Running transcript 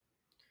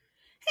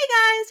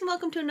guys, and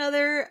welcome to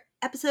another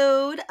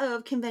episode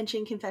of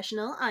Convention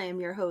Confessional. I am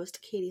your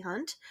host, Katie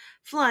Hunt,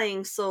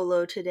 flying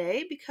solo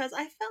today because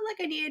I felt like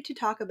I needed to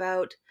talk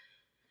about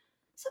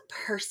some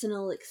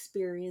personal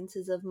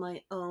experiences of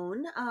my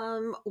own.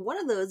 One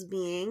of those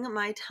being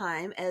my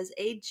time as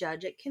a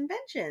judge at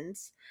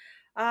conventions.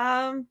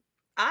 Um,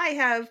 I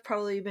have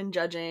probably been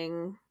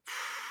judging,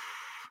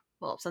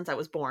 well, since I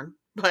was born,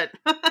 but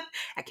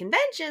at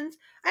conventions,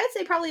 I'd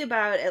say probably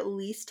about at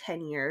least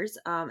 10 years,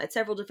 at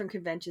several different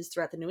conventions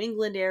throughout the New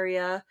England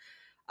area,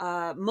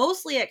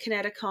 mostly at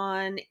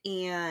Kineticon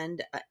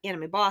and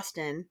Anime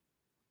Boston,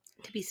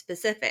 to be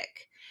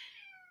specific.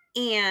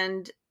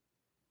 And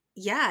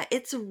yeah,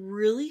 it's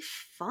really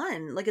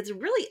fun. Like, it's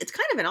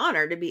kind of an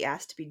honor to be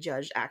asked to be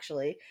judged,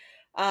 actually.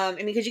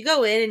 Because you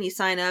go in and you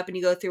sign up and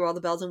you go through all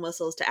the bells and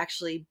whistles to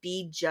actually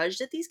be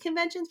judged at these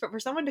conventions. But for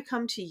someone to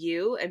come to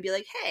you and be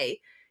like, hey,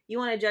 you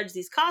want to judge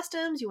these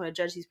costumes, you want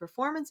to judge these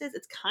performances,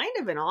 it's kind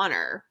of an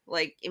honor.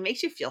 Like, it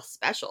makes you feel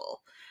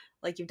special.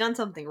 Like, you've done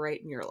something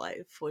right in your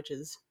life, which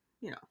is,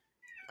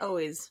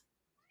 always,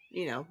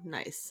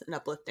 nice and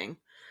uplifting.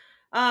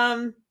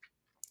 But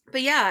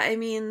yeah,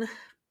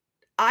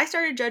 I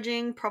started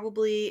judging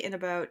probably in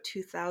about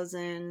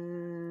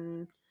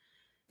 2010,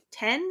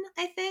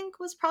 I think,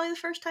 was probably the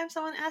first time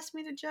someone asked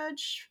me to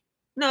judge.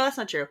 No, that's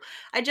not true.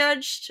 I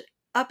judged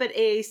up at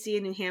AAC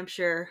in New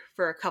Hampshire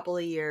for a couple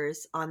of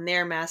years on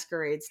their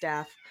masquerade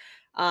staff,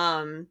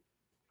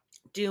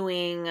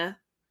 doing...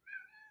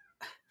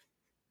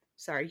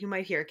 Sorry, you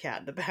might hear a cat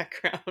in the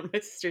background. My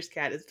sister's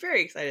cat is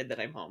very excited that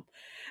I'm home.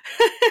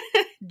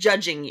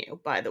 Judging you,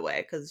 by the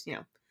way, because,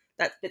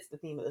 that fits the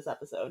theme of this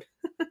episode.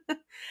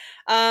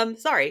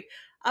 Sorry.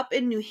 Up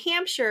in New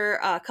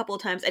Hampshire, a couple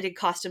of times I did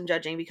costume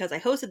judging because I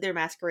hosted their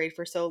masquerade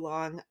for so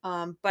long.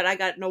 But I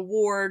got an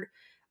award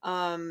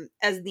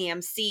as the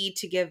MC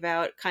to give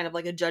out kind of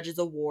like a judge's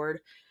award.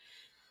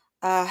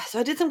 So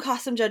I did some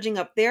costume judging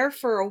up there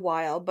for a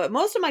while, but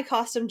most of my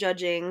costume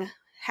judging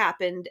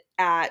happened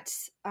at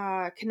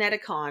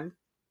Kineticon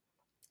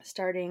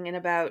starting in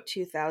about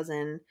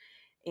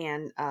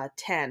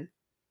 2010.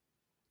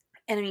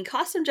 And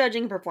costume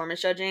judging and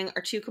performance judging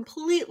are two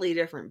completely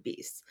different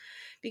beasts.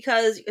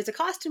 Because as a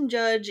costume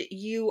judge,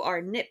 you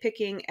are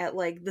nitpicking at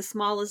like the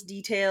smallest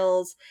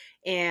details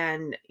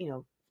and,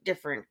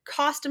 different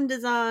costume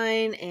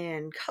design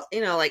and,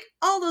 like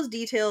all those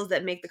details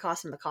that make the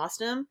costume.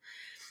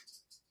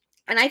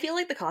 And I feel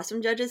like the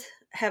costume judges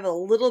have a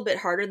little bit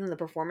harder than the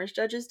performance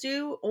judges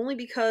do, only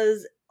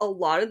because a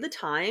lot of the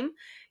time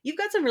you've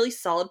got some really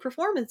solid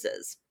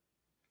performances.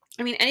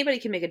 Anybody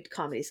can make a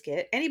comedy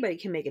skit. Anybody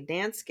can make a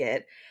dance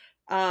skit.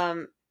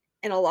 And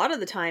a lot of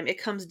the time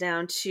it comes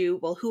down to,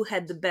 well, who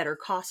had the better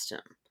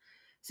costume?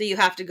 So you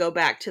have to go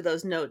back to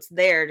those notes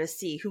there to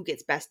see who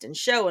gets best in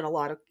show in a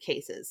lot of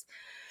cases,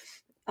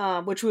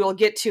 which we will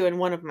get to in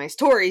one of my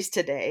stories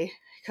today,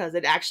 because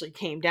it actually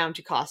came down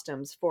to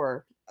costumes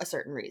for a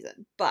certain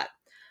reason. But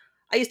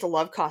I used to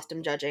love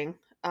costume judging.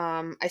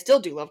 I still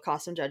do love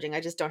costume judging.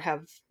 I just don't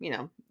have,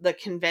 the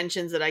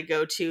conventions that I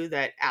go to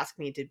that ask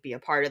me to be a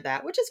part of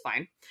that, which is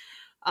fine.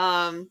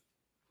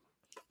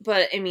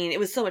 But it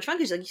was so much fun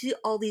because you see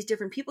all these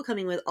different people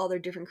coming with all their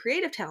different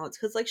creative talents.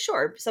 Because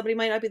sure, somebody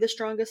might not be the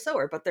strongest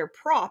sewer, but their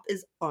prop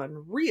is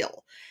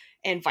unreal,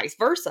 and vice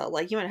versa.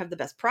 Like, you might have the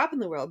best prop in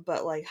the world,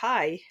 but like,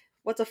 hi,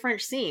 what's a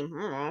French seam?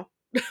 I don't know.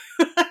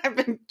 I've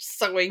been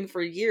sewing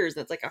for years,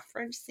 and it's like, a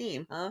French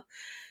seam, huh?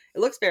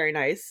 It looks very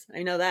nice.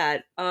 I know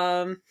that.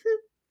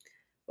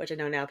 Which I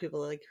know now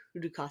people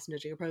who do costume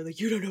judging are probably like,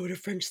 you don't know what a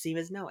French seam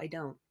is. No, I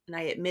don't. And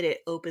I admit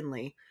it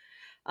openly.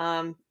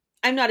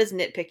 I'm not as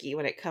nitpicky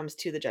when it comes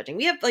to the judging.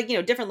 We have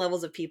different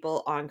levels of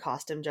people on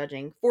costume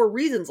judging for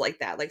reasons like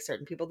that. Like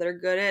certain people that are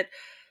good at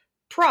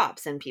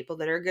props and people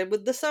that are good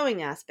with the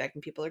sewing aspect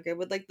and people are good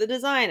with the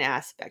design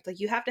aspect. Like,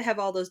 you have to have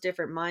all those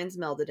different minds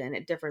melded in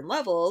at different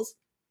levels.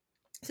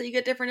 So you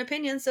get different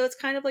opinions. So it's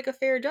kind of like a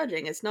fair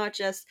judging. It's not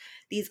just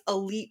these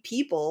elite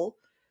people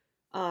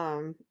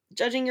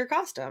judging your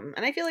costume.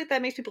 And I feel like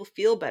that makes people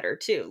feel better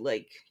too.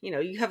 Like,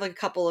 you have a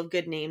couple of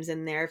good names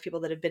in there,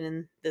 people that have been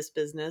in this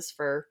business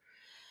for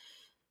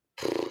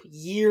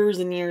years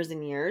and years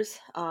and years.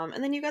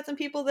 And then you got some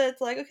people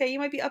that's like, okay, you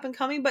might be up and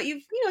coming, but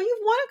you've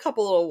won a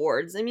couple of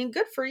awards.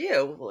 Good for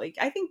you. Like,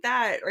 I think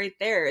that right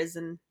there is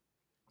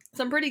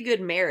some pretty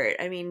good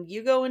merit.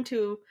 You go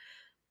into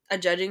a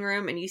judging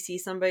room and you see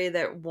somebody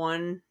that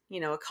won,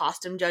 a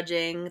costume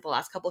judging the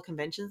last couple of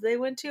conventions they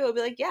went to, I'll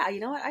be like, yeah, you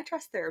know what? I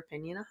trust their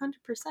opinion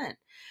 100%.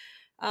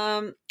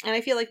 And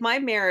I feel like my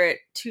merit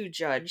to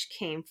judge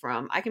came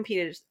from, I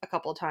competed a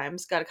couple of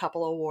times, got a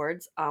couple of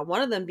awards.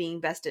 One of them being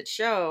Best at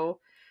Show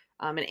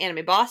in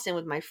Anime Boston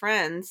with my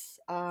friends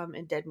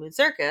in Dead Moon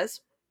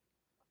Circus.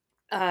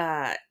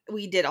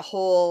 We did a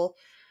whole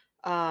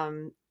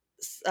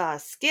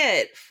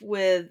skit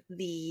with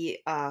the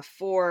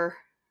 4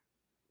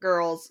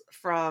 girls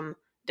from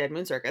Dead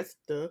Moon Circus,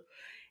 duh.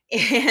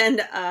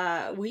 And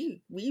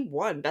we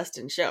won Best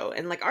in Show,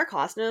 and our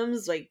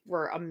costumes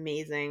were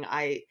amazing.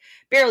 I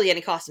barely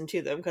any costume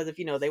to them because if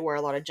they wear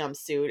a lot of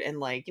jumpsuit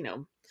and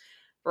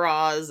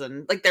bras,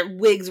 and like their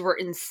wigs were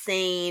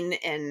insane.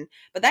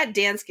 But that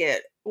dance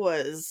skit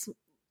was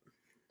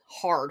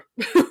hard.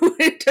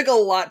 It took a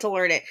lot to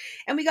learn it,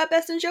 and we got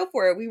best in show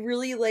for it. We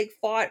really like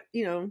fought,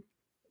 to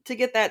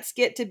get that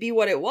skit to be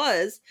what it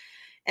was.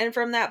 And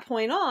from that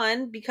point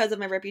on, because of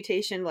my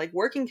reputation like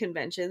working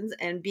conventions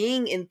and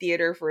being in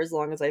theater for as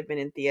long as I've been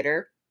in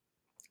theater,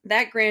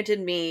 that granted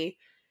me,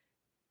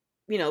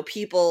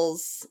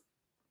 people's,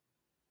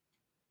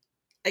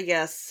 I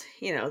guess,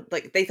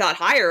 like they thought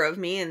higher of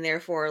me, and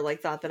therefore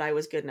like thought that I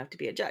was good enough to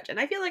be a judge. And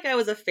I feel like I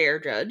was a fair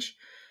judge.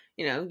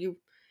 You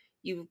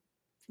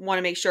want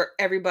to make sure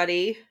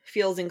everybody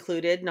feels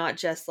included, not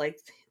just like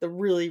the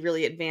really,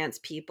 really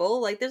advanced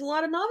people. Like there's a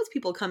lot of novice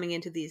people coming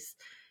into these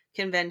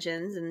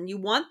conventions, and you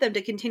want them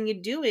to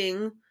continue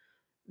doing,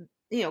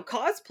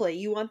 cosplay.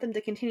 You want them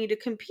to continue to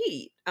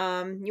compete.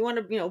 You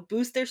want to,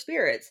 boost their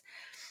spirits.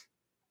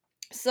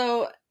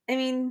 So, I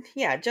mean,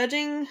 yeah,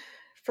 judging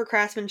for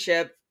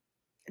craftsmanship,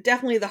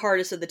 definitely the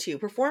hardest of the two.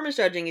 Performance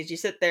judging is you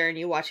sit there and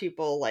you watch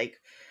people like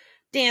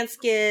dance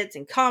skits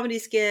and comedy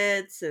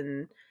skits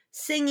and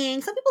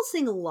singing. Some people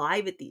sing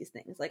live at these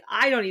things. Like,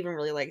 I don't even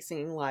really like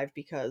singing live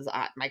because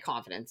my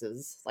confidence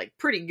is like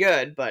pretty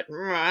good, but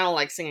I don't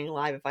like singing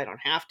live if I don't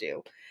have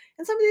to.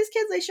 And some of these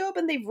kids, they show up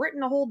and they've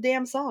written a whole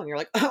damn song. You're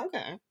like, oh,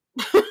 okay.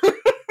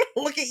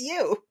 Look at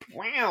you.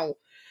 Wow.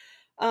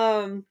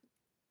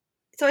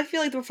 So I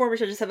feel like the performers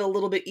should just have it a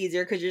little bit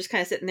easier because you're just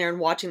kind of sitting there and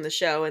watching the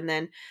show, and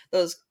then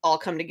those all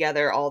come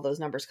together, all those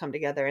numbers come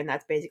together, and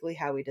that's basically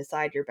how we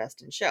decide your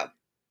best in show.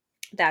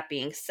 That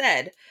being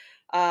said,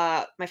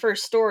 my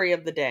first story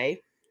of the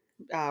day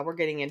we're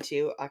getting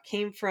into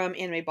came from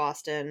Anime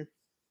Boston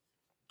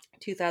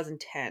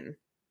 2010.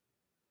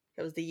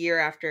 It was the year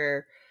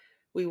after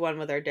we won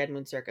with our Dead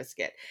Moon Circus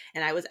skit,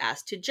 and I was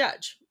asked to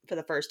judge for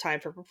the first time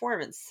for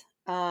performance.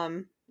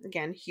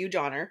 Again, huge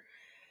honor.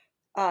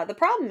 The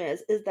problem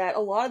is that a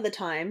lot of the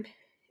time,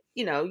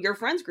 your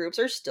friends groups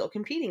are still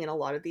competing in a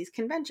lot of these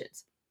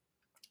conventions.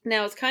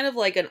 Now, it's kind of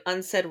like an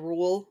unsaid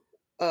rule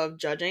of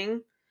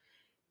judging.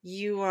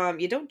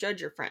 You don't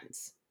judge your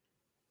friends.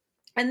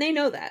 And they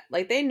know that.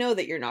 Like, they know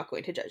that you're not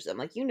going to judge them.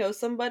 Like,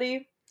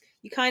 somebody,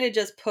 you kind of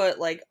just put,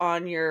 like,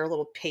 on your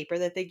little paper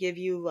that they give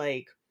you,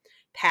 like,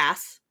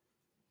 pass.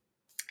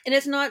 And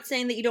it's not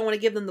saying that you don't want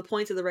to give them the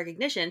points of the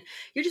recognition.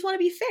 You just want to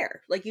be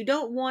fair. Like, you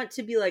don't want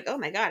to be like, oh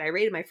my God, I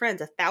rated my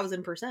friends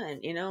 1,000%,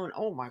 and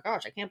oh my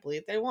gosh, I can't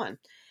believe they won.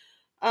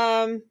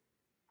 And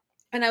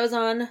I was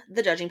on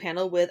the judging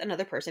panel with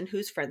another person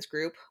whose friends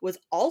group was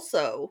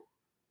also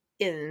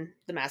in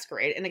the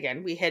masquerade. And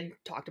again, we had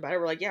talked about it.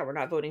 We're like, yeah, we're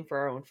not voting for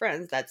our own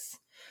friends. That's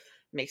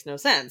makes no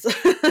sense.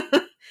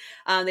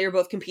 They were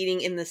both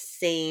competing in the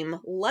same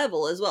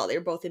level as well. They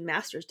were both in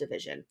Masters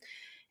Division.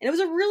 And it was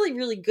a really,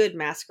 really good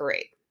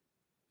masquerade.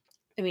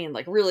 I mean,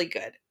 like, really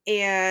good.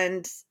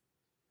 And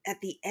at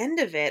the end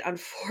of it,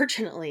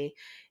 unfortunately,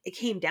 it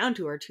came down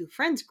to our two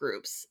friends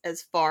groups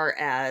as far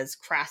as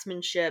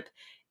craftsmanship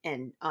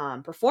and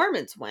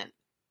performance went.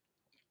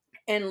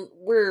 And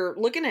we're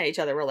looking at each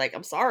other. We're like,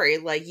 I'm sorry,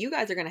 like, you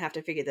guys are going to have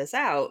to figure this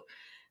out,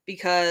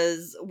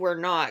 because we're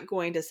not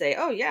going to say,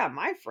 oh yeah,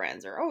 my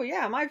friends, or oh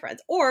yeah, my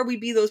friends. Or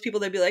we'd be those people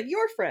that'd be like,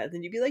 your friends,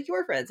 and you'd be like,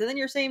 your friends. And then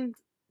your same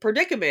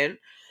predicament,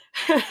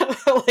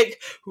 like,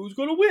 who's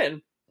going to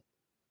win?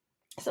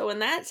 So in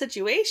that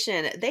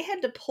situation, they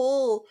had to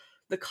pull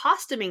the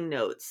costuming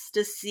notes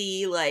to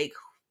see like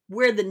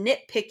where the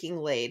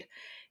nitpicking laid.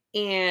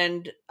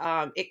 And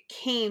it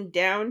came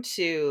down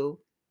to,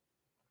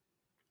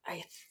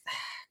 I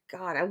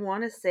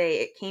want to say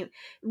it came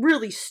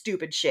really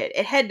stupid shit.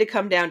 It had to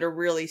come down to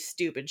really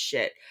stupid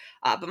shit.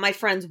 But my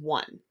friends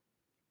won.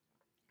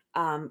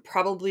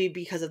 Probably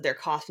because of their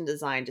costume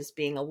design just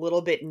being a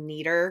little bit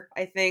neater,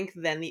 I think,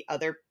 than the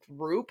other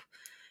group,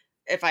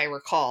 if I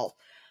recall.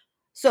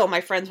 So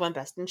my friends went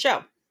best in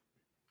show.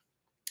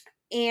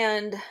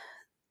 And,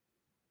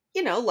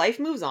 life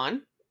moves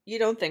on. You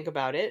don't think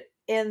about it.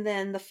 And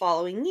then the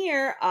following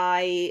year,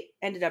 I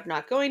ended up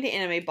not going to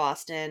Anime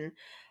Boston.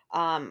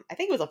 I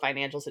think it was a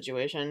financial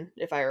situation,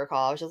 if I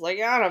recall. I was just like,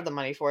 I don't have the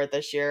money for it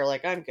this year.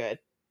 Like, I'm good.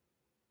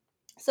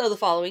 So the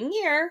following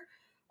year,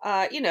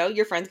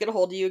 your friends get a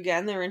hold of you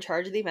again. They're in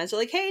charge of the event. So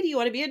like, hey, do you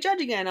want to be a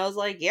judge again? I was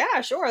like, yeah,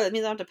 sure. That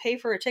means I don't have to pay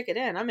for a ticket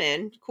in. I'm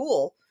in.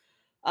 Cool.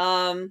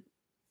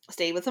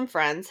 Stayed with some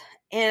friends.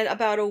 And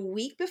about a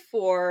week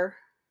before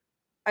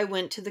I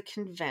went to the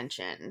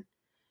convention,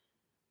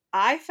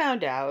 I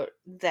found out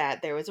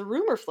that there was a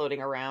rumor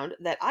floating around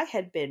that I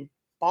had been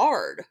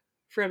barred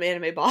from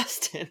Anime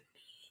Boston.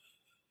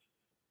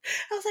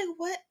 I was like,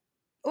 what?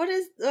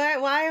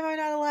 Why am I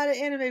not allowed at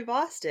Anime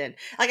Boston?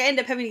 Like, I end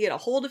up having to get a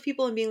hold of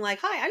people and being like,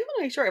 hi, I just want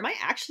to make sure, am I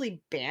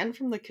actually banned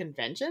from the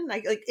convention?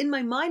 Like in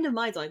my mind of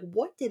minds, I'm like,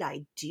 what did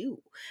I do?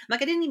 I'm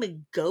like, I didn't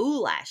even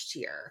go last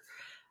year.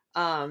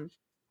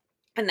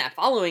 And that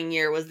following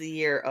year was the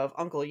year of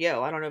Uncle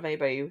Yo. I don't know if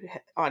anybody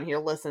on here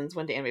went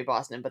to Anime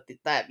Boston, but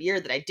that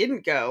year that I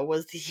didn't go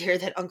was the year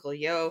that Uncle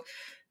Yo,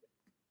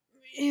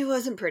 it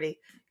wasn't pretty.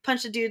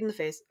 punched a dude in the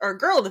face, or a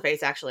girl in the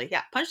face, actually.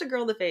 Yeah, punched a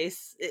girl in the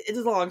face. It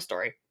is a long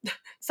story.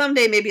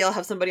 Someday maybe I'll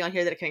have somebody on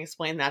here that can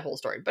explain that whole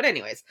story. But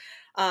anyways,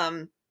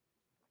 I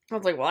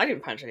was like, well, I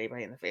didn't punch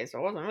anybody in the face. So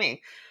it wasn't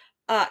me.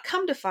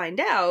 Come to find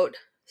out,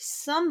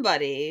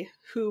 somebody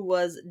who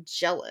was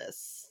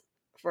jealous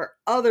for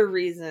other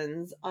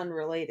reasons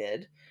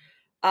unrelated,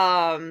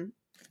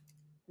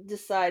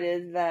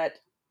 decided that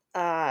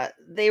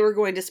they were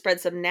going to spread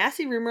some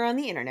nasty rumor on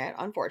the internet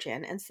on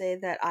 4chan and say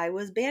that I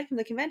was banned from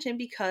the convention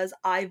because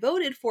I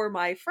voted for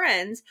my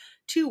friends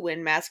to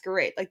win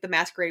Masquerade. Like the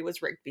Masquerade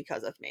was rigged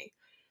because of me.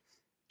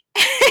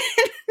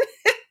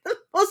 The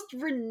most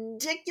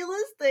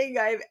ridiculous thing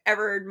I've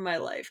ever heard in my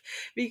life,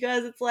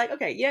 because it's like,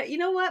 okay, yeah, you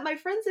know what, my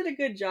friends did a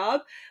good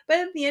job, but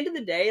at the end of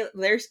the day,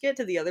 their skit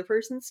to the other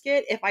person's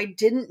skit, if I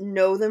didn't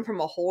know them from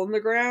a hole in the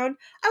ground,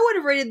 I would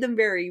have rated them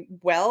very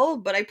well,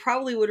 but I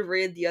probably would have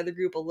rated the other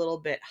group a little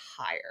bit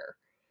higher.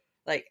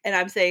 Like, and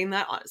I'm saying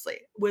that honestly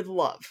with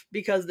love,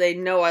 because they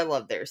know I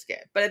love their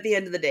skit. But at the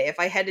end of the day, if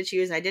I had to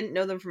choose and I didn't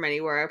know them from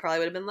anywhere, I probably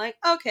would have been like,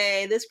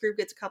 okay, this group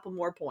gets a couple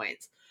more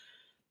points.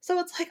 So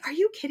it's like, are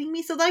you kidding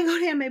me? So then I go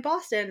to Anime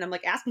Boston and I'm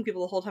like asking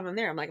people the whole time I'm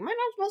there. I'm like, am I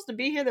not supposed to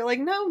be here? They're like,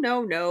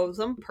 no.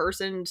 Some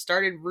person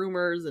started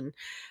rumors and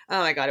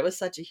oh my God, it was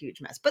such a huge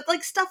mess. But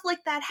like stuff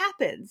like that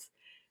happens.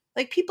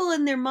 Like people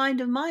in their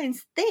mind of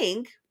minds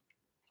think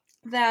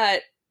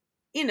that,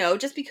 you know,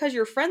 just because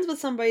you're friends with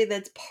somebody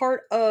that's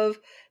part of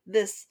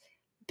this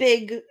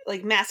big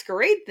like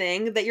masquerade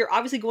thing, that you're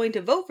obviously going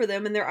to vote for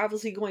them and they're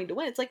obviously going to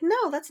win. It's like,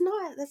 no, that's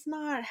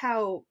not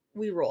how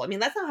we roll. I mean,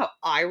 that's not how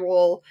I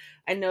roll.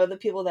 I know the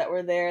people that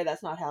were there,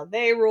 that's not how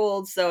they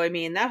rolled. So I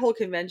mean, that whole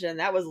convention,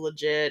 that was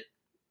legit.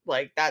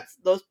 Like that's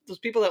those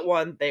people that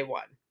won, they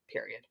won.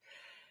 Period.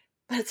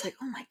 But it's like,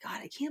 oh my God,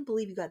 I can't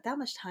believe you got that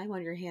much time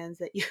on your hands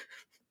that you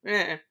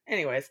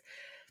anyways.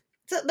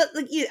 So, but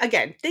like,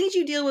 again, things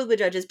you deal with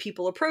judges,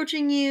 people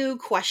approaching you,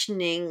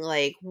 questioning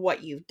like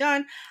what you've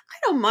done. I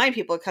don't mind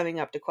people coming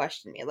up to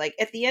question me. Like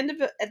at the end of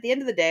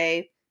the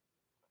day,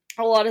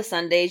 a lot of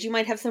Sundays, you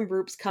might have some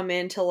groups come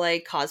in to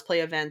like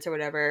cosplay events or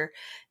whatever,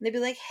 and they'd be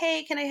like,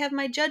 "Hey, can I have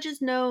my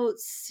judges'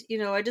 notes? You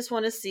know, I just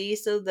want to see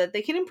so that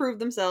they can improve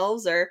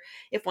themselves." Or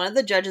if one of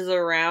the judges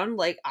are around,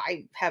 like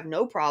I have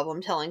no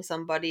problem telling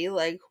somebody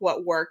like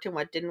what worked and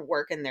what didn't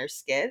work in their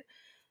skit.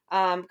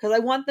 Because I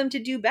want them to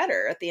do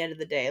better at the end of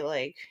the day.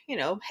 Like, you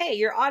know, hey,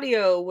 your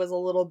audio was a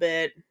little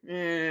bit,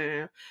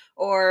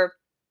 or,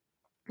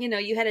 you know,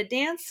 you had a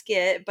dance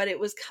skit, but it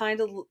was kind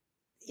of,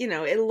 you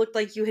know, it looked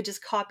like you had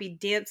just copied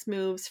dance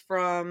moves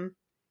from,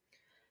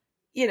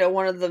 you know,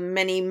 one of the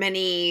many,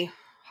 many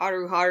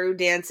Haru Haru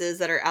dances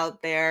that are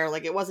out there.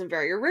 Like, it wasn't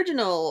very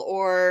original.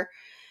 Or,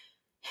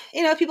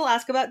 you know, people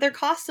ask about their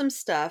costume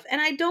stuff. And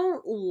I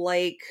don't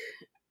like,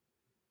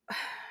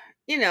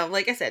 you know,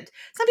 like I said,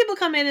 some people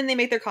come in and they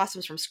make their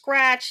costumes from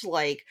scratch,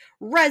 like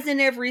resin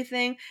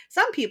everything.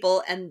 Some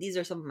people, and these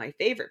are some of my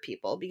favorite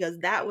people because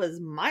that was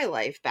my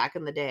life back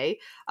in the day,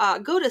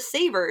 go to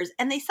Savers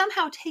and they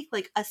somehow take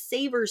like a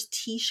Savers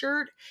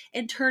t-shirt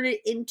and turn it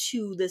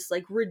into this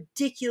like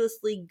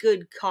ridiculously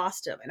good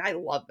costume. And I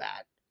love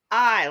that.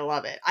 I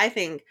love it. I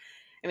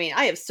mean,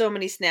 I have so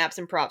many snaps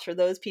and props for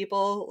those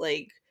people.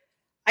 Like,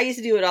 I used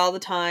to do it all the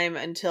time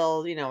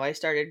until, you know, I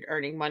started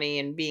earning money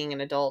and being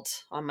an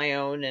adult on my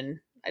own. And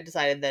I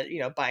decided that,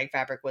 you know, buying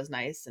fabric was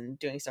nice and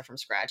doing stuff from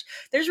scratch.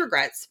 There's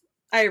regrets.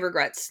 I have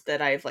regrets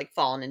that I've like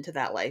fallen into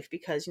that life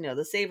because, you know,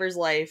 the Savers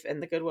life and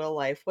the Goodwill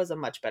life was a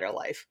much better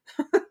life.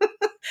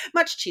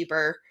 Much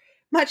cheaper,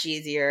 much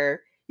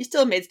easier. You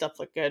still made stuff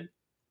look good.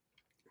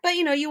 But,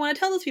 you know, you want to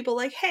tell those people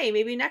like, hey,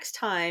 maybe next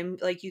time,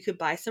 like you could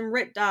buy some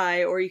RIT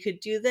dye or you could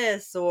do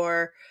this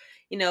or,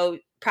 you know,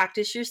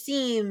 practice your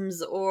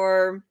seams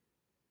or,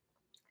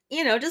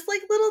 you know, just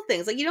like little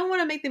things. Like you don't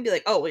want to make them be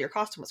like, oh, well, your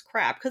costume was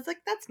crap. Because like,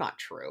 that's not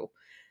true.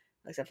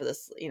 Except for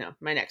this, you know,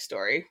 my next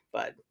story.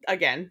 But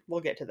again, we'll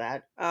get to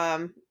that.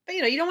 But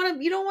you know, you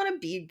don't want to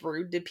be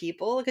rude to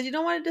people because you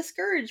don't want to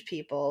discourage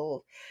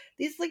people.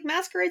 These like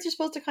masquerades are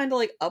supposed to kind of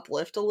like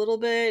uplift a little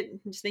bit,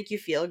 just make you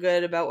feel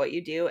good about what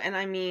you do. And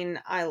I mean,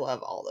 I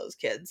love all those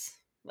kids.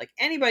 Like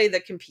anybody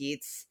that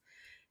competes,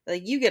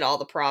 like you get all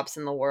the props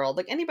in the world.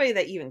 Like anybody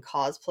that even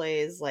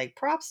cosplays, like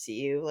props to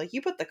you. Like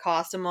you put the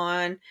costume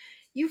on,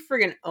 you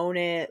friggin' own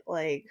it.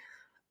 Like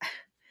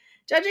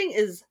judging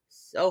is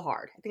so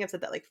hard. I think I've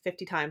said that like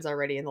 50 times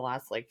already in the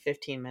last like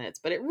 15 minutes,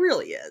 but it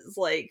really is.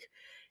 Like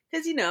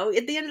because you know,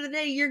 at the end of the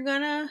day, you're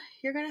gonna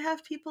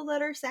have people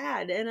that are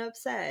sad and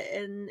upset,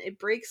 and it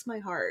breaks my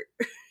heart.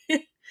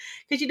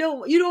 Because you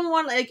don't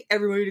want like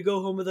everybody to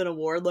go home with an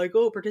award, like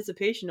oh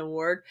participation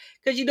award,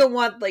 because you don't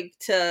want like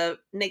to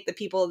make the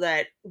people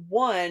that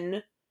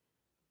won,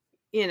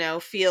 you know,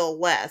 feel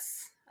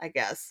less. I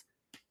guess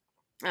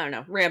I don't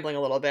know, rambling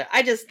a little bit.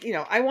 I just, you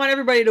know, I want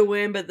everybody to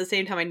win, but at the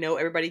same time, I know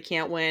everybody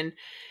can't win,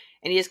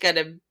 and you just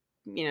gotta,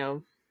 you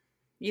know,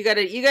 you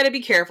gotta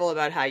be careful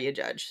about how you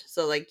judge.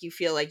 So like you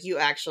feel like you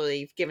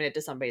actually given it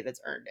to somebody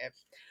that's earned it.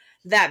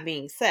 That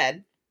being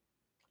said,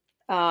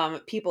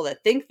 people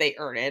that think they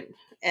earn it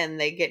and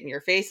they get in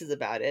your faces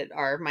about it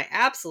are my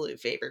absolute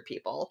favorite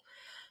people.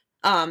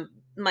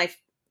 My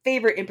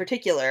favorite in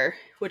particular,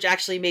 which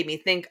actually made me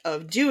think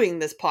of doing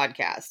this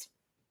podcast.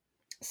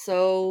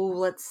 So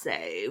let's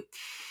say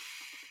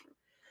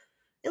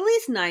at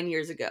least 9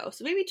 years ago.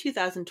 So maybe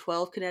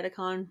 2012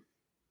 Kineticon,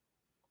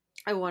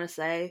 I want to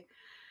say.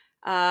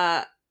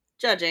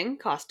 Judging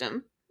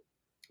costume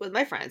with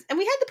my friends. And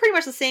we had pretty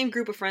much the same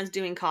group of friends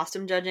doing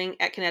costume judging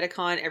at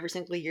Kineticon every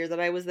single year that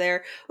I was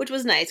there, which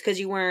was nice because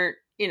you weren't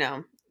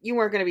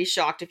going to be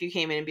shocked if you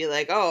came in and be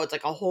like, oh, it's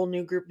like a whole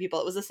new group of people.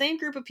 It was the same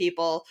group of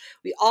people.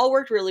 We all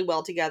worked really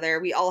well together.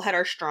 We all had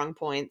our strong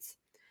points.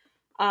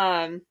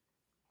 And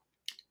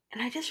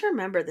I just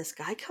remember this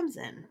guy comes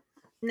in.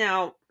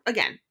 Now,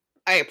 again,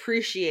 I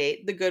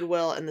appreciate the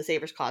goodwill and the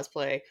Sabers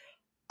cosplay.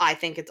 I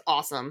think it's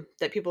awesome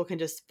that people can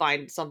just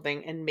find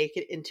something and make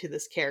it into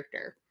this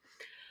character.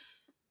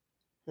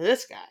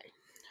 This guy.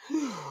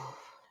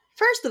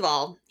 First of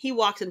all, he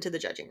walks into the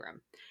judging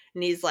room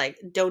and he's like,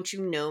 don't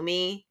you know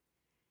me?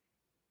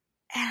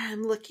 And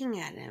I'm looking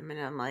at him and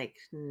I'm like,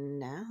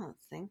 no, I don't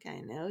think I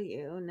know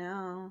you.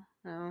 No.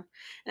 And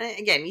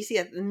again, you see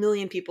a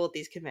million people at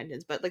these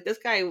conventions, but like this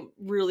guy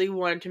really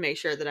wanted to make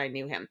sure that I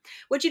knew him,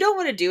 which you don't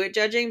want to do at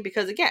judging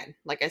because again,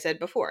 like I said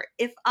before,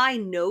 if I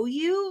know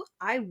you,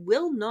 I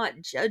will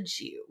not judge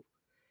you.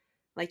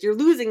 Like you're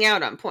losing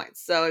out on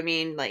points. So, I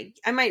mean, like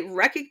I might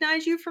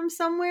recognize you from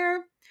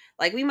somewhere.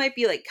 Like we might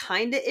be like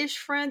kinda-ish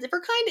friends. If we're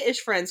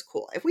kinda-ish friends,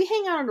 cool. If we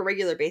hang out on a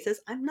regular basis,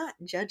 I'm not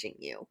judging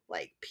you.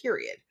 Like,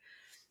 period.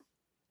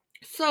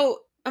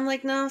 So I'm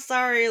like, no,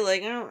 sorry.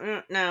 Like,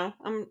 no.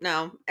 I'm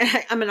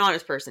an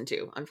honest person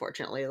too,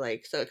 unfortunately.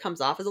 Like, so it comes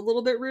off as a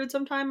little bit rude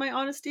sometimes, my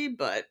honesty,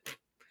 but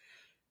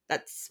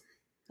that's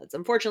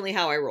unfortunately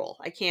how I roll.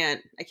 I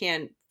can't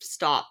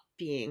stop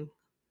being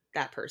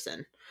that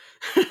person.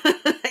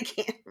 I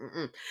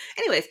can't.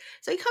 Anyways,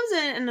 so he comes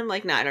in and I'm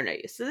like, nah, I don't know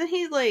you. So then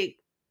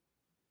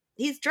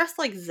he's dressed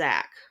like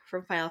Zack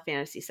from Final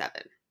Fantasy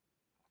VII.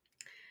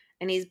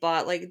 And he's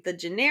bought like the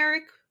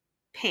generic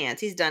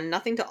pants. He's done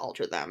nothing to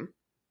alter them.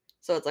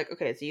 So it's like,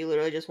 okay, so you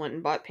literally just went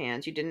and bought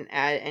pants. You didn't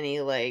add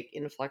any like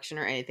inflection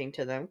or anything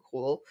to them.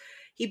 Cool.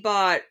 He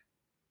bought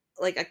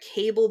like a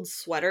cabled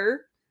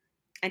sweater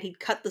and he'd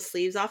cut the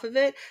sleeves off of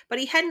it, but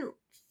he hadn't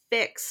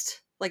fixed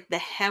like the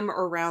hem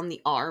around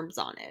the arms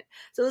on it.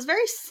 So it was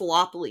very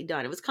sloppily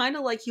done. It was kind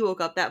of like he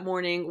woke up that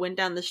morning, went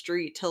down the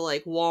street to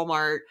like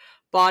Walmart,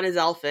 bought his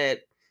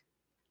outfit,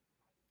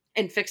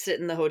 and fixed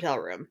it in the hotel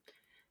room.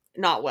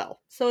 Not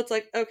well. So it's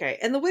like, okay.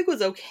 And the wig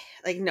was okay.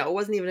 Like, no, it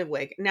wasn't even a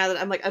wig. Now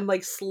that I'm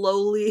like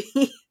slowly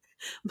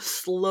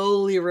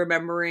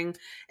remembering.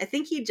 I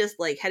think he just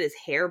like had his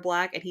hair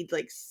black and he'd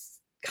like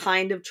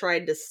kind of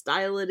tried to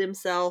style it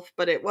himself,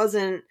 but it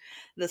wasn't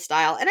the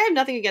style. And I have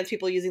nothing against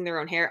people using their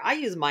own hair. I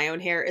use my own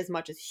hair as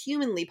much as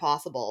humanly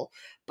possible,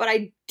 but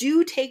I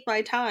do take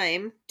my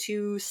time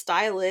to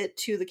style it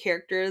to the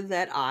character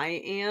that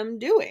I am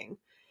doing.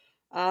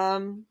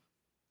 And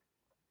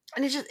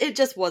it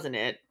just wasn't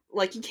it.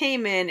 Like he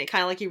came in, it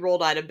kind of like he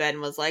rolled out of bed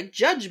and was like,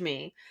 "Judge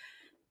me."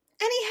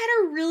 And he had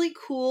a really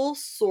cool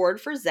sword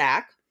for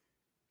Zack.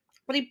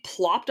 But he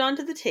plopped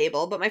onto the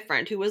table. But my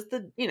friend, who was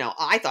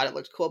I thought it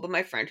looked cool. But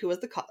my friend, who was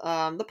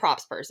the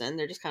props person,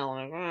 they're just kind of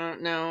like,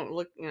 no,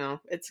 look,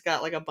 it's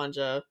got like a bunch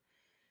of,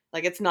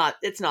 like, it's not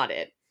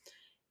it.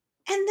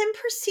 And then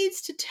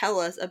proceeds to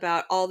tell us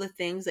about all the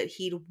things that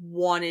he'd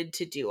wanted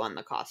to do on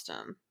the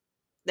costume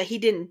that he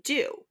didn't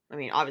do. I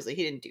mean, obviously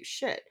he didn't do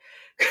shit.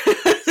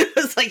 It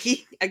was like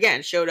he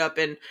again showed up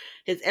in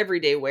his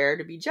everyday wear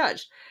to be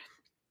judged.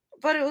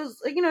 But it was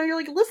like, you're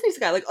like listening to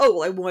the guy, like, oh,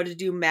 well, I wanted to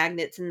do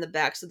magnets in the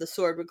back so the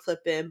sword would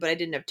clip in, but I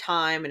didn't have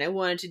time. And I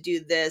wanted to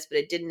do this, but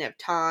I didn't have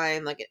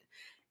time.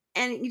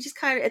 And you just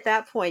kind of, at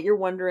that point, you're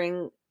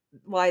wondering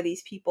why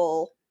these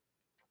people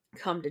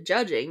come to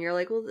judging. You're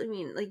like, well, I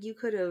mean, like, you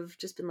could have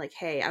just been like,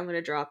 hey, I'm going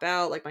to drop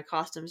out. Like, my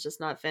costume's just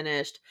not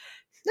finished.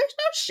 There's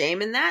no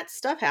shame in that.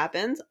 Stuff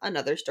happens.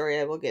 Another story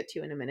I will get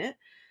to in a minute.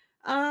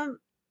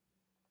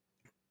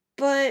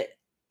 But,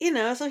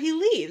 so he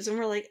leaves and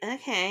we're like,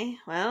 okay,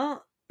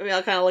 well, we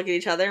all kind of look at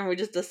each other and we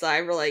just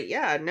decide, we're like,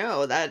 yeah,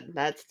 no,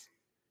 that's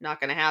not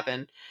going to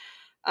happen.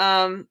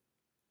 Come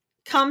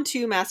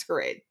to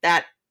Masquerade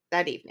that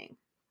evening.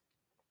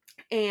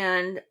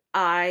 And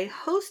I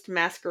host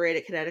Masquerade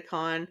at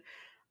Kineticon.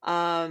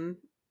 I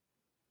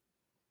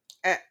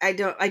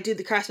do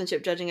the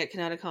craftsmanship judging at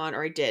Kineticon,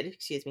 or I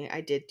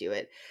did do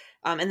it.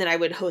 And then I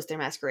would host their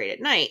Masquerade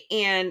at night,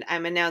 and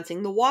I'm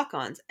announcing the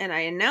walk-ons. And I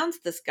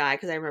announced this guy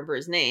because I remember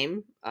his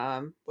name,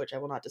 which I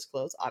will not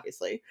disclose,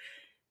 obviously.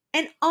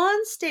 And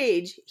on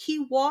stage, he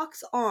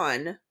walks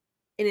on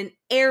in an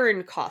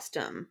Aaron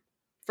costume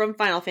from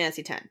Final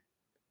Fantasy X.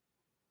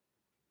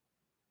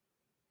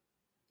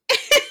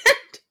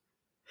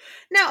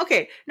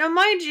 Now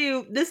mind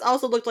you, this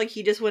also looked like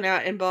he just went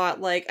out and bought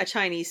like a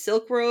Chinese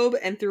silk robe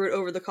and threw it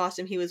over the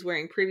costume he was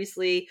wearing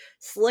previously,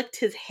 slicked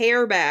his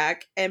hair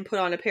back, and put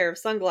on a pair of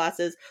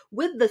sunglasses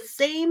with the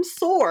same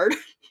sword.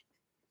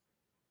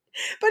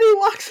 But he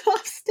walks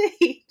off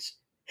stage.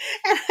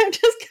 And I'm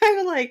just kind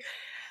of like,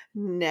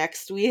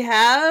 next we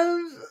have,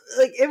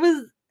 like, it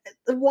was,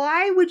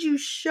 Why would you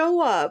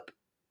show up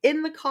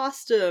in the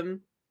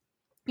costume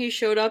you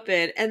showed up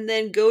in and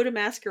then go to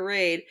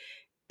Masquerade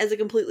as a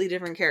completely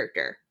different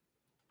character?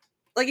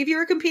 Like, if you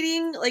were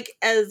competing, like,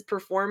 as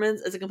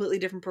a completely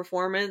different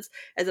performance,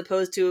 as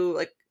opposed to,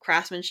 like,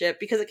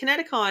 craftsmanship, because at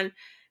Kineticon,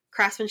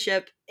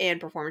 craftsmanship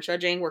and performance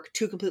judging were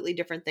two completely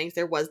different things.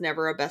 There was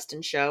never a best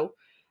in show.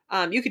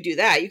 You could do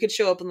that. You could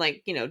show up and,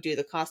 like, do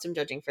the costume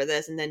judging for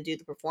this and then do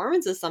the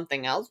performance as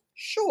something else.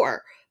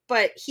 Sure.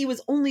 But he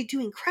was only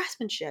doing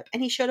craftsmanship,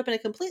 and he showed up in a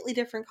completely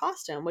different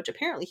costume, which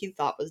apparently he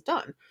thought was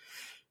done.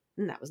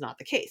 And that was not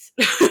the case.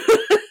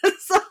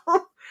 So,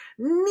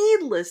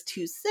 needless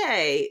to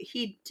say,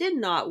 he did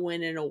not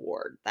win an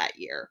award that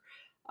year.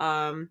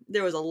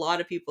 There was a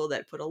lot of people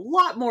that put a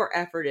lot more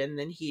effort in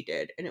than he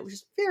did, and it was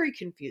just very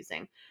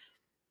confusing.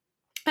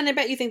 And I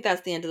bet you think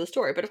that's the end of the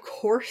story, but of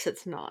course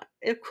it's not.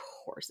 Of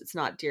course it's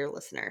not, dear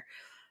listener.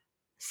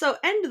 So,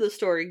 end of the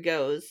story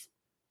goes,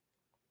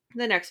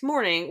 the next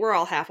morning, we're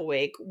all half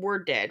awake,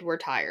 we're dead, we're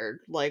tired,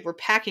 like, we're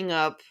packing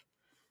up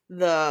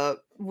the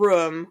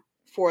room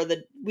for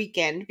the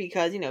weekend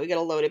because, we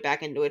gotta load it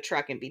back into a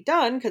truck and be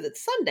done because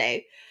it's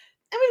Sunday.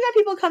 And we've got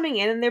people coming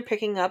in and they're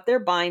picking up their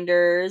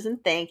binders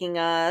and thanking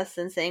us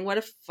and saying what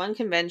a fun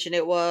convention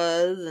it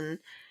was. And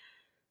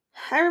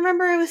I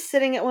remember I was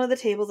sitting at one of the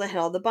tables that had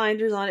all the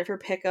binders on it for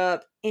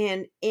pickup,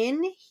 and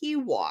in he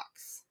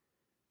walks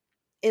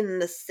in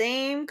the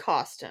same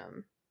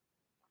costume.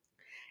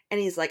 And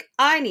he's like,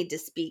 I need to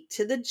speak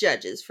to the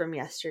judges from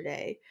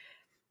yesterday.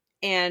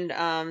 And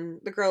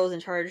the girl was in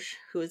charge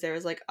who was there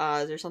was like,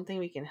 is there something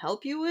we can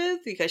help you with?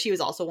 Because she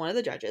was also one of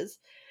the judges.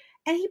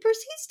 And he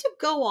proceeds to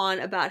go on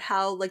about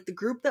how, like, the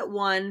group that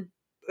won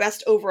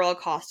best overall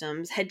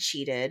costumes had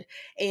cheated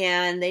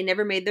and they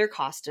never made their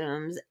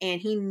costumes, and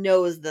he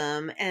knows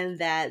them, and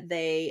that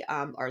they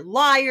are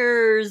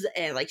liars,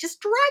 and, like,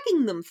 just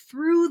dragging them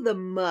through the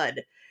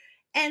mud.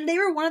 And they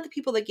were one of the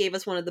people that gave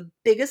us one of the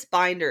biggest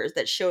binders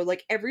that showed,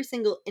 like, every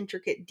single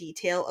intricate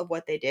detail of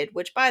what they did,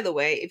 which, by the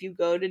way, if you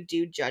go to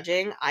do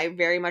judging, I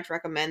very much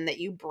recommend that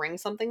you bring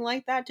something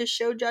like that to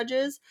show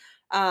judges.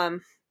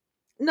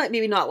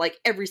 Maybe not like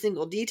every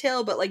single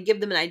detail, but, like, give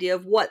them an idea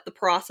of what the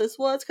process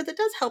was, because it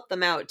does help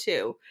them out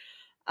too.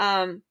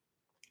 But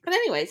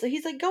anyway, so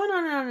he's, like, going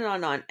on and on and on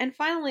and on. And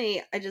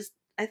finally,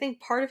 I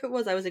think part of it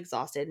was I was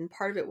exhausted, and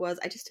part of it was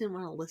I just didn't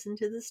want to listen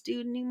to this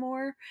dude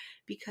anymore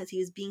because he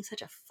was being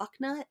such a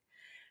fucknut.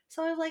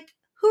 So I was like,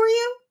 who are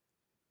you?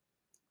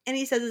 And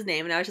he says his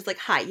name, and I was just like,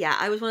 hi, yeah,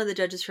 I was one of the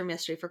judges from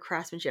yesterday for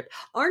craftsmanship.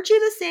 Aren't you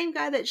the same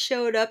guy that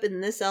showed up in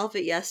this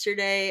outfit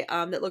yesterday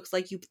that looks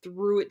like you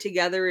threw it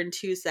together in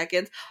 2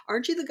 seconds?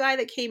 Aren't you the guy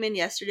that came in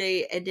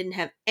yesterday and didn't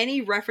have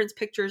any reference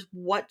pictures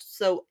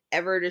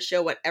whatsoever to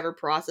show whatever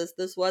process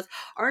this was?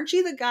 Aren't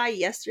you the guy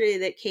yesterday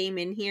that came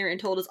in here and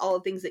told us all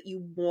the things that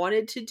you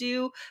wanted to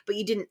do, but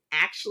you didn't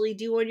actually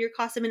do on your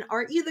costume? And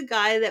aren't you the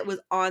guy that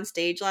was on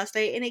stage last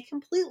night in a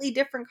completely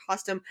different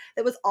costume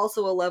that was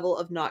also a level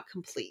of not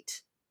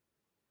complete?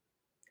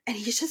 And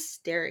he's just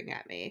staring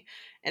at me.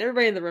 And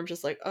everybody in the room's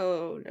just like,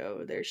 oh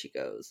no, there she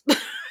goes.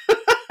 Because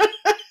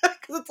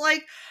it's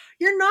like,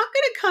 you're not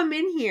going to come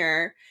in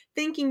here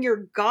thinking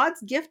you're God's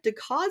gift to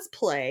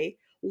cosplay,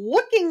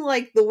 looking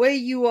like the way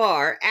you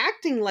are,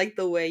 acting like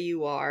the way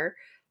you are,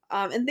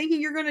 and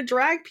thinking you're going to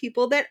drag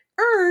people that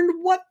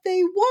earned what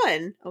they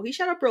won. Oh, he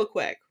shut up real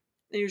quick.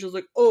 And he was just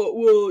like, oh,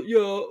 well,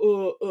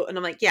 yeah, And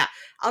I'm like, yeah,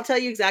 I'll tell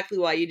you exactly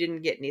why you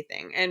didn't get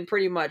anything. And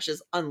pretty much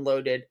just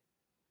unloaded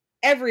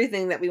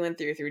everything that we went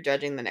through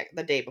judging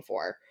the day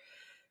before.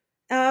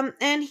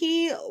 And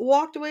he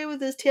walked away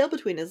with his tail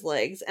between his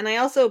legs. And I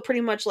also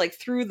pretty much, like,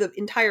 threw the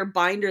entire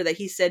binder that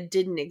he said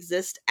didn't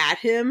exist at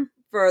him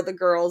for the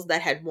girls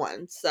that had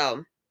won.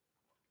 So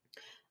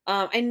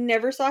I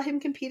never saw him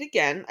compete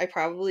again. I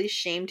probably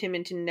shamed him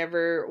into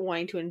never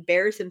wanting to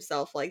embarrass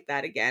himself like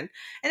that again.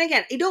 And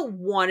again, I don't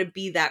want to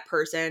be that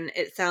person.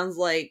 It sounds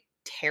like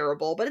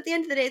terrible, but at the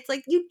end of the day, it's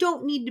like, you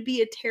don't need to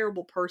be a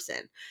terrible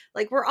person.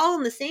 Like, we're all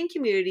in the same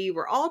community,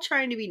 we're all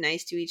trying to be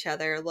nice to each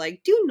other.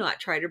 Like, do not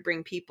try to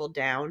bring people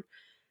down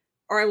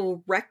or I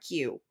will wreck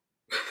you.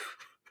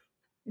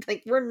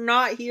 Like, we're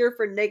not here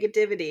for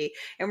negativity,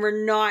 and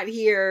we're not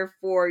here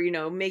for,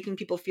 making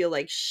people feel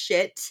like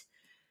shit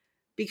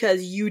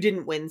because you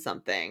didn't win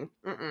something.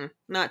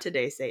 Not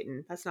today,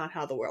 Satan. That's not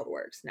how the world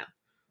works. No.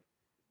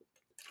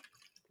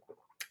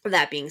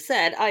 That being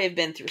said, I have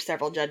been through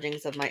several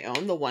judgings of my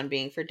own, the one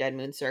being for Dead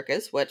Moon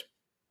Circus, which,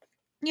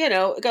 got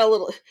a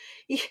little,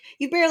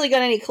 you barely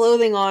got any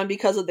clothing on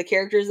because of the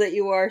characters that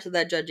you are, so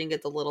that judging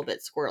gets a little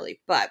bit squirrely,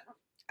 but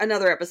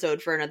another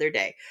episode for another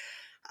day.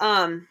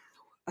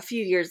 A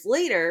few years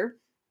later,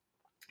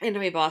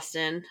 Anime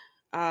Boston,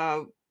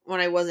 when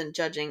I wasn't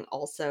judging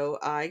also,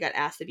 I got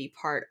asked to be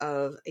part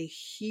of a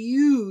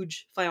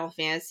huge Final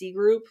Fantasy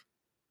group.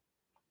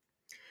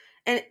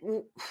 And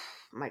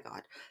my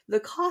God, the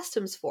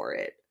costumes for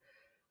it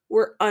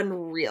were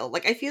unreal.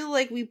 Like, I feel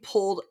like we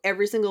pulled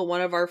every single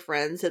one of our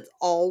friends. It's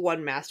all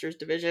one Masters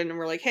division. And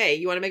we're like, hey,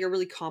 you want to make a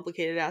really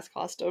complicated ass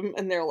costume?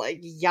 And they're like,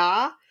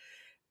 yeah.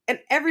 And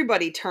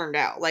everybody turned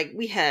out. Like,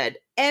 we had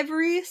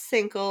every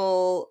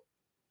single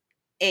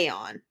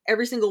Aeon,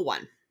 every single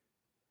one.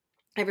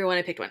 Everyone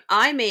I picked one.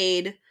 I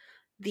made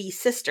the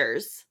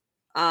sisters,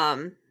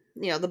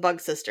 the bug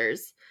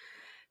sisters.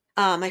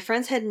 My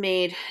friends had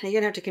made, you're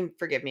gonna have to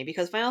forgive me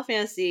because Final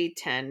Fantasy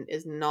X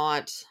is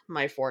not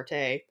my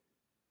forte.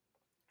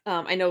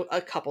 I know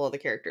a couple of the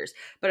characters,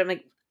 but I'm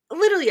like,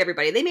 literally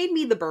everybody. They made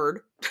me the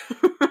bird.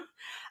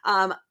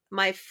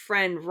 My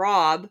friend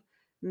Rob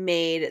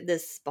made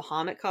this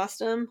Bahamut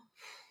costume.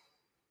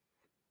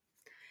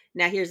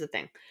 Now, here's the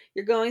thing.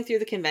 You're going through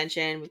the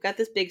convention. We've got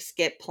this big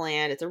skit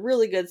planned. It's a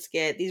really good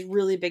skit. These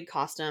really big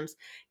costumes.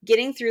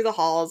 Getting through the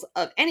halls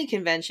of any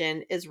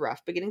convention is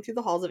rough, but getting through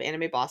the halls of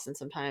Anime Boston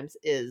sometimes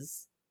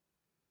is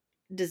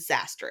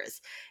disastrous.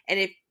 And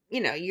if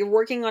you're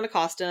working on a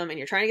costume and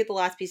you're trying to get the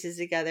last pieces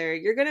together,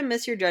 you're going to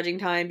miss your judging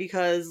time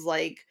because,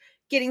 like,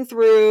 getting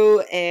through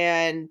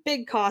and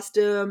big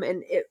costume,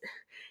 and it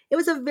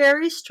was a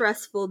very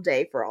stressful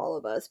day for all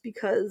of us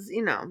because,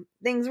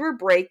 things were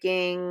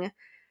breaking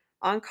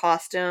on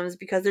costumes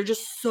because they're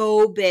just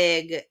so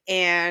big.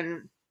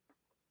 And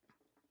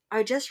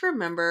I just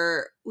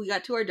remember we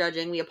got to our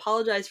judging. We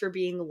apologized for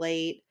being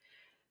late.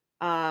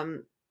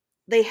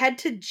 They had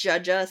to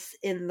judge us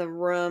in the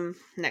room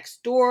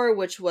next door,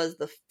 which was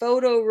the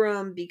photo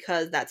room,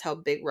 because that's how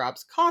big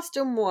Rob's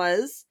costume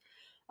was.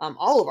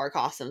 All of our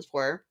costumes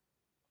were.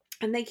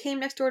 And they came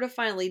next door to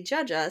finally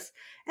judge us.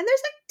 And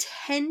there's like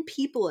 10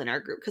 people in our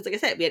group. Because like I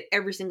said, we had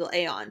every single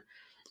Aeon.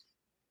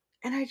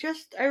 And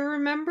I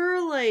remember,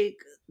 like,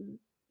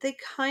 they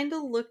kind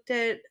of looked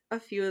at a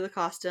few of the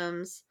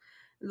costumes.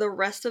 The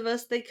rest of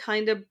us, they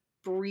kind of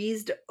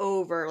breezed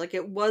over. Like,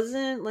 it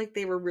wasn't like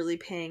they were really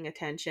paying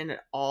attention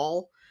at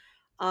all.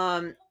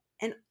 And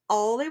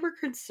all they were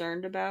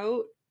concerned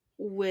about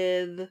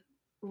with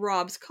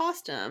Rob's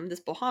costume,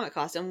 this Bahamut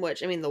costume,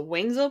 which, I mean, the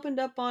wings opened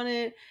up on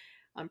it.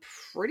 I'm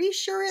pretty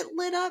sure it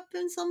lit up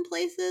in some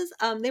places.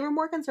 They were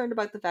more concerned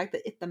about the fact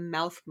that if the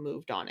mouth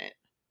moved on it.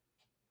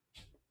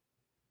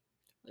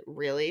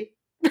 Really?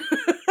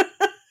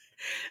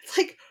 It's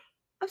like,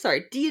 I'm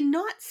sorry, do you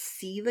not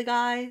see the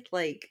guy?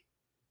 Like,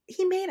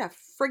 he made a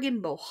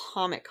friggin'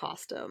 Bahamut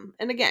costume.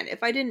 And again,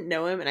 if I didn't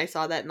know him and I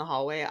saw that in the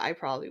hallway, I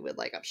probably would,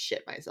 like,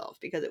 shit myself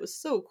because it was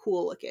so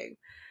cool looking.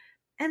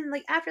 And,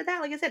 like, after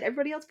that, like I said,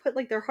 everybody else put,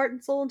 like, their heart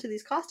and soul into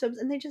these costumes,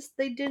 and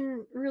they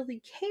didn't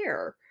really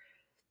care.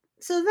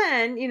 So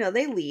then,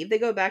 they leave. They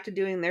go back to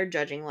doing their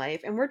judging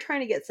life, and we're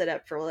trying to get set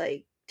up for,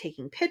 like,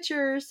 taking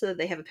pictures so that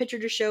they have a picture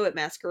to show at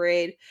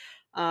Masquerade.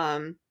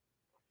 And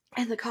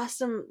the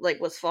costume,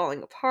 like, was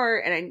falling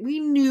apart, and we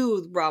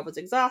knew Rob was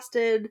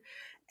exhausted,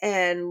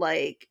 and,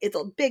 like, it's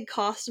a big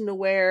costume to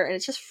wear, and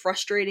it's just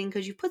frustrating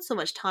because you put so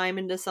much time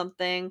into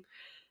something.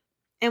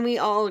 And we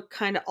all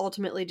kind of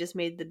ultimately just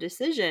made the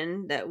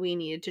decision that we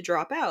needed to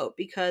drop out,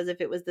 because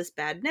if it was this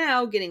bad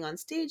now, getting on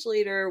stage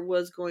later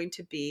was going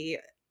to be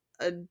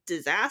a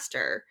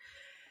disaster.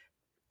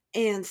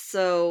 And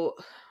so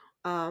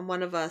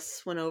one of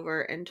us went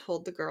over and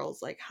told the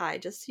girls, like, hi,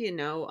 just so you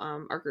know,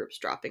 our group's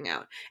dropping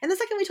out. And the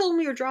second we told them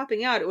we were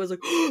dropping out, it was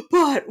like,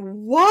 but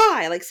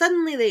why? Like,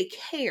 suddenly they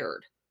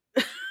cared.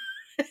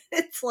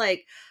 It's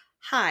like,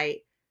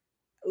 hi,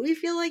 we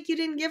feel like you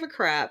didn't give a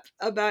crap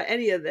about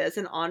any of this.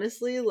 And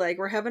honestly, like,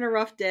 we're having a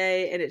rough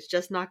day and it's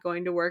just not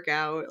going to work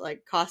out.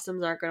 Like,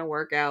 costumes aren't going to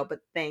work out, but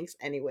thanks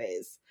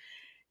anyways.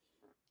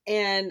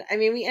 And I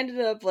mean, we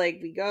ended up,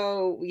 like,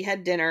 we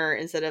had dinner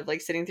instead of,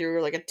 like, sitting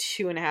through, like, a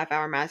 2.5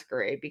 hour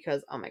masquerade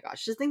because, oh my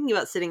gosh, just thinking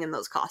about sitting in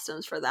those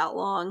costumes for that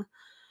long.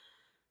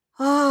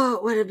 Oh,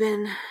 it would have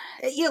been,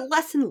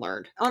 lesson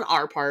learned on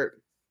our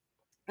part.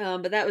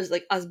 But that was,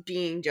 like, us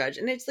being judged.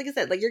 And it's like I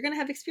said, like, you're going to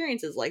have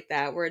experiences like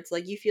that where it's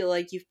like you feel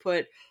like you've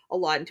put a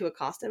lot into a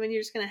costume and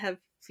you're just going to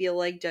feel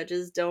like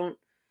judges don't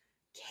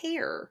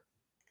care.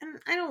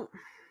 And I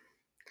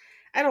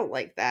don't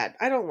like that.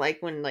 I don't like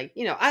when, like,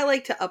 I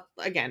like to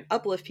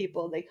uplift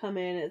people. They come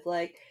in, it's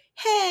like,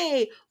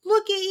 hey,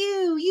 look at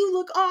you. You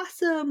look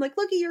awesome. Like,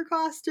 look at your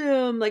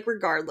costume. Like,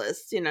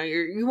 regardless,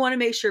 you want to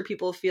make sure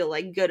people feel,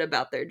 like, good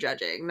about their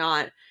judging,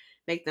 not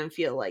make them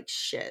feel like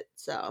shit.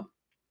 So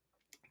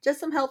just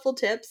some helpful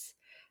tips.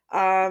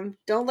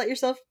 Don't let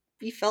yourself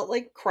be felt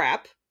like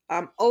crap.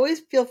 Always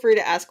feel free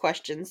to ask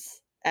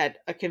questions at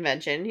a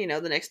convention,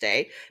 the next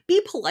day.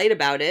 Be polite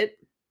about it.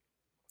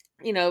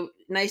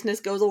 Niceness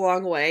goes a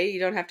long way. You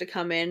don't have to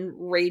come in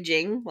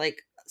raging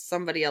like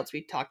somebody else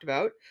we talked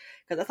about,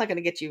 because that's not going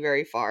to get you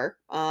very far.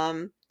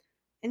 And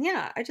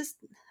yeah,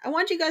 I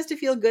want you guys to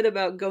feel good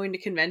about going to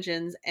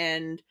conventions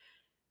and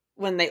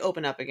when they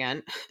open up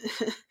again.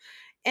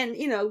 And,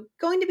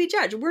 going to be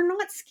judged. We're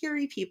not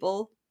scary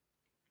people.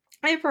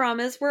 I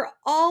promise. We're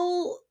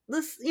all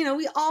this,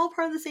 we all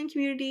part of the same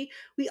community.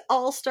 We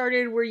all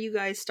started where you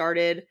guys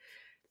started.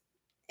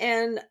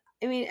 And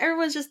I mean,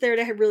 everyone's just there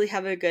to really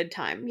have a good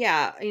time.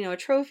 Yeah, a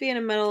trophy and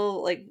a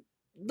medal, like,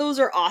 those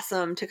are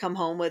awesome to come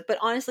home with. But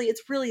honestly,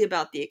 it's really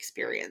about the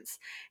experience.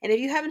 And if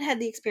you haven't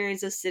had the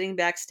experience of sitting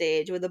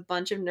backstage with a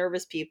bunch of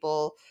nervous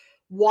people,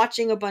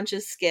 watching a bunch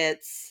of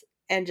skits,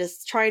 and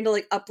just trying to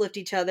like uplift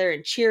each other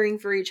and cheering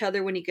for each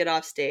other when you get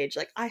off stage.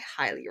 Like, I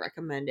highly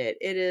recommend it.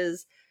 It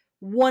is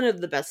one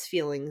of the best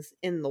feelings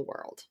in the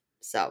world.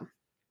 So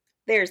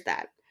there's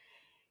that.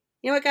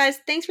 You know what, guys?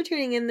 Thanks for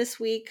tuning in this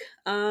week.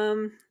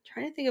 Trying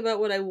to think about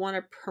what I want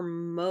to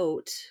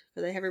promote,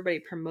 because I have everybody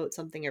promote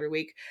something every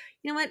week.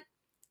 You know what?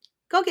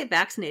 Go get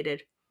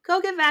vaccinated. Go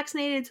get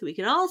vaccinated so we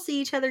can all see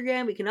each other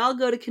again. We can all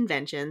go to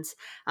conventions.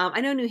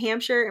 I know New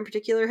Hampshire in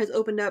particular has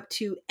opened up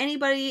to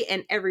anybody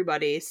and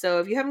everybody. So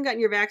if you haven't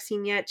gotten your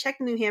vaccine yet, check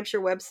the New Hampshire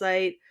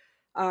website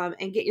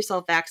and get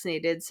yourself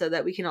vaccinated so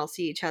that we can all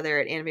see each other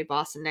at Anime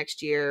Boston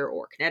next year,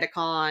 or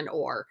ConnectiCon,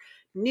 or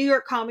New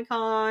York Comic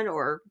Con,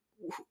 or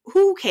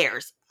who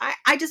cares?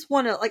 I just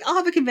want to, like, I'll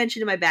have a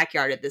convention in my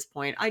backyard at this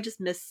point. I just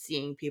miss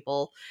seeing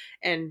people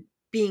and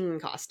being in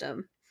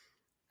costume.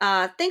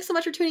 Thanks so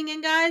much for tuning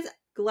in, guys.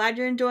 Glad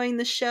you're enjoying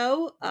the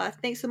show.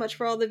 Thanks so much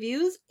for all the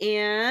views,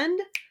 and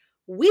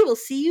we will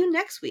see you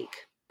next week.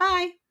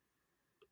 Bye.